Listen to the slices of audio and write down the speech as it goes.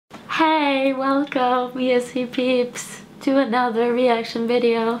Hey, welcome, ESC peeps, to another reaction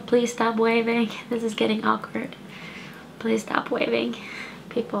video. Please stop waving. This is getting awkward. Please stop waving.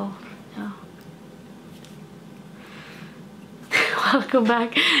 People, no. Welcome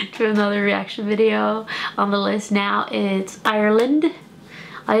back to another reaction video. On the list now it's Ireland.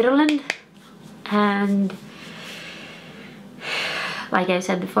 And like I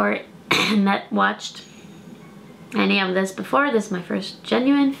said before, not watched any of this before. This is my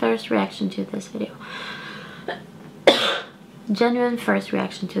genuine first reaction to this video. Genuine first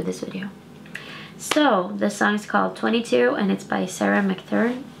reaction to this video. So this song is called 22 and it's by Sarah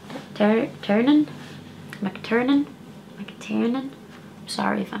McTernan.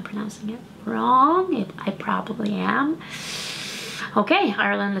 Sorry if I'm pronouncing it wrong. I probably am. Okay,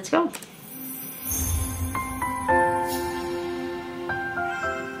 Ireland, let's go.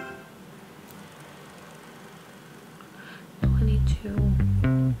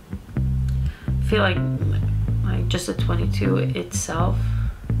 I feel like just a 22 itself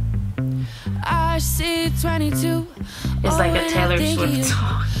I see 22 is like a Taylor Swift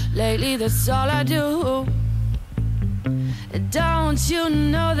song. Lately that's all I do. Don't you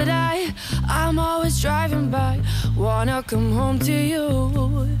know that I'm always driving by, wanna come home to you.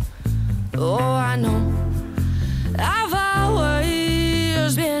 Oh, I know I've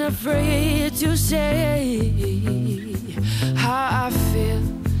always been afraid to say how I feel,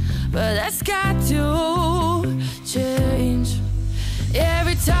 but that's got to change.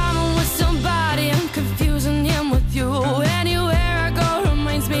 Every time I'm with somebody, I'm confusing him with you. Anywhere I go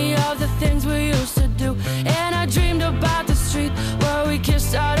reminds me of the things we used to do. And I dreamed about the street where we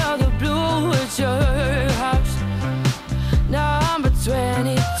kissed out of the blue at your house. Number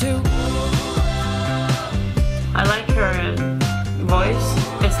 22. I like her voice.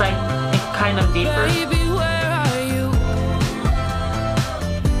 It's like kind of deeper. Baby, where are you?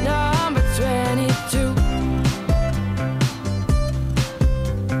 Number 22.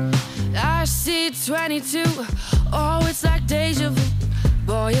 I see 22. Oh, it's like deja vu.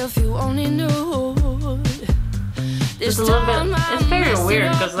 Boy, if you only knew. It's a little bit, it's very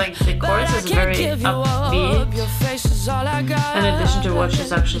weird because like the chorus is very upbeat in addition to what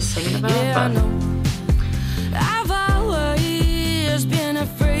she's actually singing about, but I've always been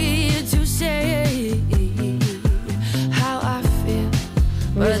afraid to say how I feel.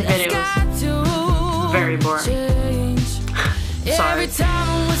 Music video is very boring. Sorry. Every time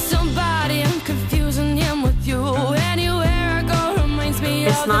I'm with somebody, I'm confusing him with you. Anywhere I go reminds me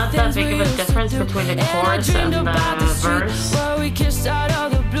it's not that big of a difference between the chorus and the verse. Where we kissed out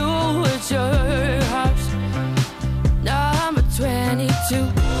of the blue at your house. Number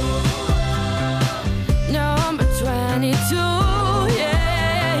 22. Number 22,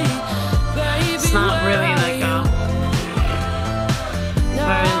 yeah. Baby, it's not really like a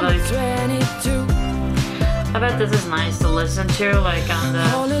very like 22. I bet this is nice to listen to, like on the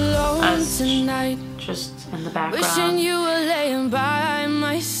as tonight, just in the background. wishing you were laying by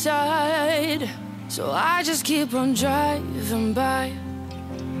my side, so I just keep on driving by.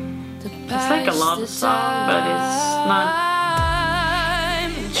 It's like a love song, but it's not.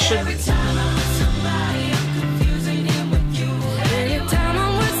 It should be.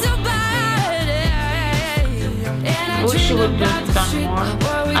 I wish she would have done more.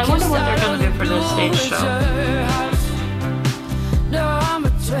 I wonder what they're gonna do for this stage show.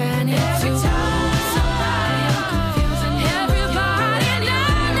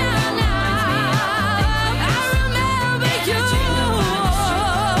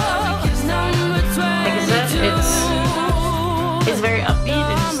 It's very upbeat.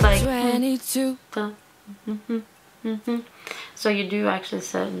 It's like so you do actually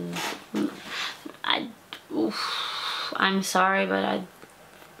said I'm sorry, but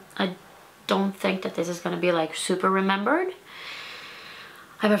I don't think that this is gonna be like super remembered.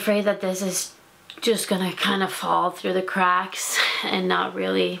 I'm afraid that this is just gonna kind of fall through the cracks and not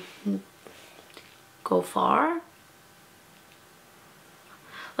really go far.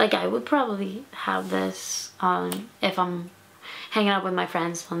 Like I would probably have this on if I'm hanging out with my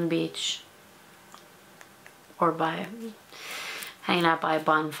friends on the beach or hanging out by a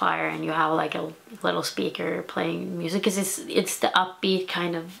bonfire and you have like a little speaker playing music, because it's the upbeat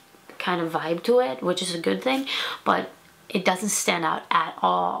kind of vibe to it, which is a good thing, but it doesn't stand out at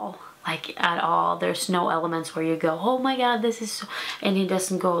all, like at all. There's no elements where you go, oh my god, this is so, and it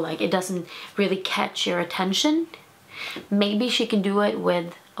doesn't go like, it doesn't really catch your attention. Maybe she can do it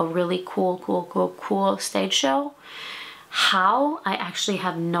with a really cool stage show. How? I actually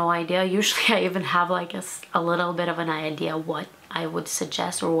have no idea. Usually I even have like a little bit of an idea what I would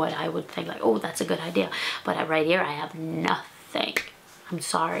suggest or what I would think like, oh, that's a good idea. But right here I have nothing. I'm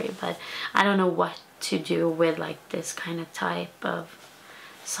sorry, but I don't know what to do with like this kind of type of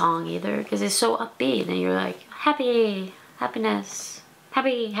song either, because it's so upbeat and you're like happy, happiness,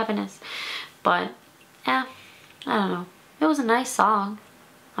 happy, happiness. But yeah, I don't know. It was a nice song.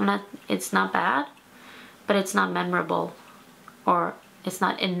 It's not bad, but it's not memorable, or it's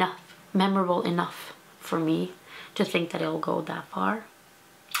not memorable enough for me to think that it'll go that far.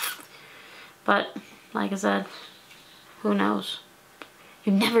 But like I said, who knows?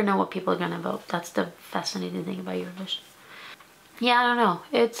 You never know what people are gonna vote. That's the fascinating thing about Eurovision. Yeah, I don't know.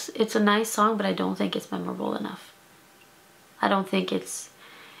 It's a nice song, but I don't think it's memorable enough. I don't think it's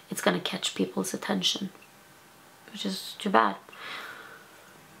gonna catch people's attention, which is too bad.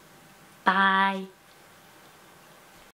 Bye.